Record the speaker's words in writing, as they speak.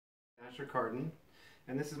Asher Carden,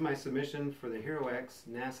 and this is my submission for the HERO-X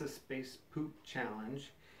NASA Space Poop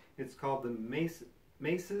Challenge. It's called the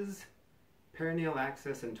MACES Perineal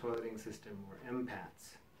Access and Toileting System, or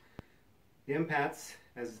MPATS. The MPATS,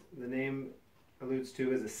 as the name alludes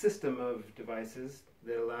to, is a system of devices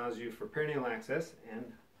that allows you for perineal access and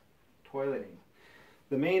toileting.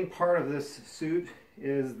 The main part of this suit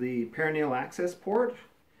is the perineal access port,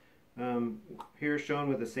 here shown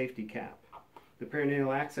with a safety cap. The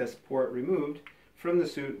perineal access port removed from the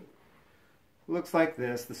suit looks like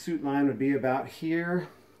this. The suit line would be about here,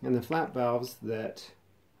 and the flap valves that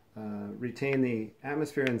retain the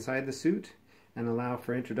atmosphere inside the suit and allow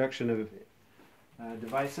for introduction of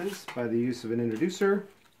devices by the use of an introducer,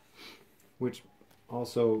 which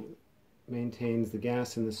also maintains the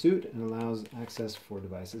gas in the suit and allows access for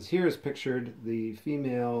devices. Here is pictured the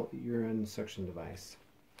female urine suction device.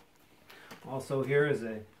 Also here is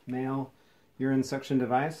a male urine suction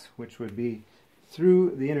device, which would be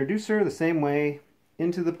through the introducer the same way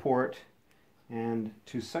into the port and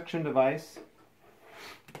to suction device,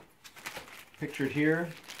 pictured here,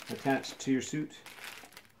 attached to your suit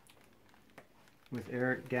with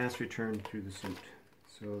air gas returned through the suit.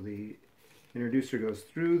 So the introducer goes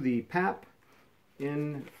through the PAP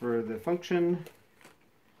in for the function,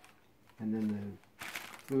 and then the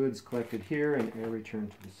fluids collected here and air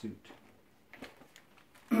returned to the suit.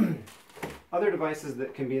 Other devices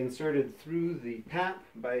that can be inserted through the PAP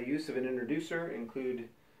by use of an introducer include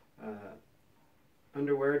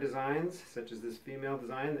underwear designs, such as this female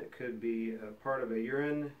design that could be part of a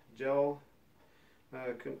urine gel,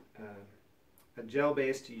 a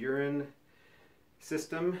gel-based urine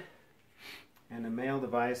system, and a male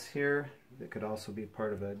device here that could also be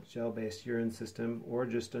part of a gel-based urine system or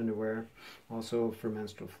just underwear, also for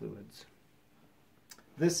menstrual fluids.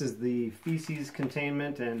 This is the feces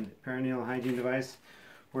containment and perineal hygiene device,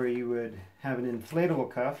 where you would have an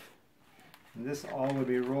inflatable cuff, and this all would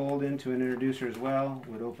be rolled into an introducer as well,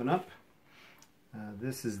 would open up.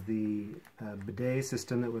 This is the bidet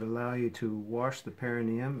system that would allow you to wash the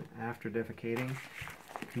perineum after defecating.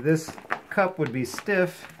 This cup would be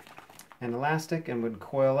stiff and elastic and would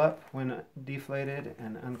coil up when deflated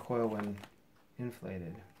and uncoil when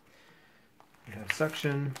inflated. We have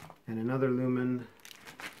suction and another lumen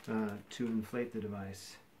to inflate the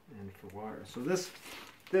device and for water. So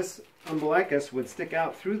this umbilicus would stick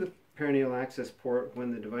out through the perineal access port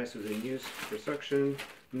when the device was in use for suction,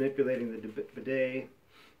 manipulating the bidet.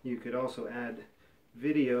 You could also add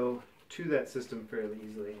video to that system fairly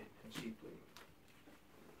easily and cheaply.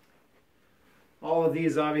 All of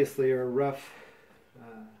these obviously are rough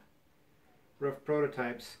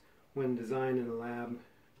prototypes. When designed in a lab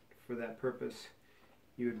for that purpose,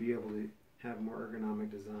 you would be able to have more ergonomic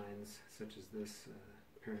designs, such as this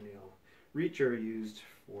perineal reacher used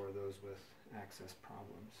for those with access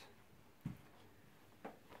problems.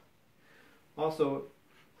 Also,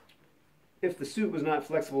 if the suit was not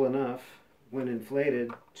flexible enough when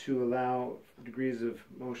inflated to allow degrees of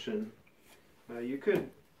motion, you could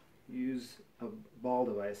use a ball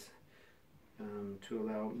device to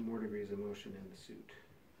allow more degrees of motion in the suit,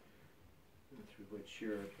 through which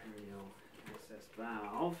your perineal access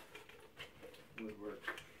valve would work.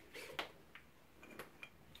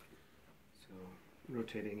 So,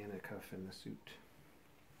 rotating in a cuff in the suit.